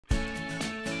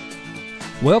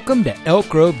Welcome to Elk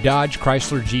Grove Dodge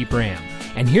Chrysler Jeep Ram,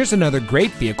 and here's another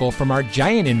great vehicle from our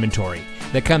giant inventory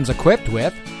that comes equipped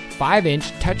with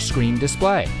 5-inch touchscreen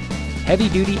display,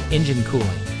 heavy-duty engine cooling,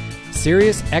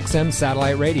 Sirius XM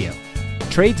satellite radio,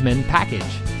 Tradesman package,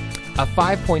 a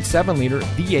 5.7-liter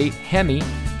V8 Hemi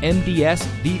MDS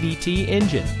VVT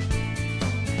engine.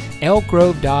 Elk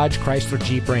Grove Dodge Chrysler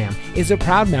Jeep Ram is a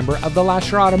proud member of the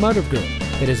Lasher Automotive Group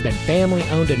that has been family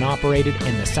owned and operated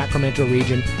in the Sacramento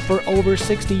region for over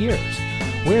 60 years.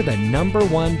 We're the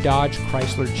 #1 Dodge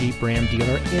Chrysler Jeep Ram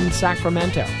dealer in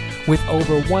Sacramento with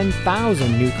over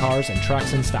 1,000 new cars and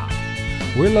trucks in stock.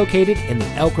 We're located in the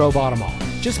Elk Grove Auto Mall,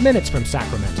 just minutes from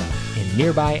Sacramento in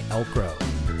nearby Elk Grove.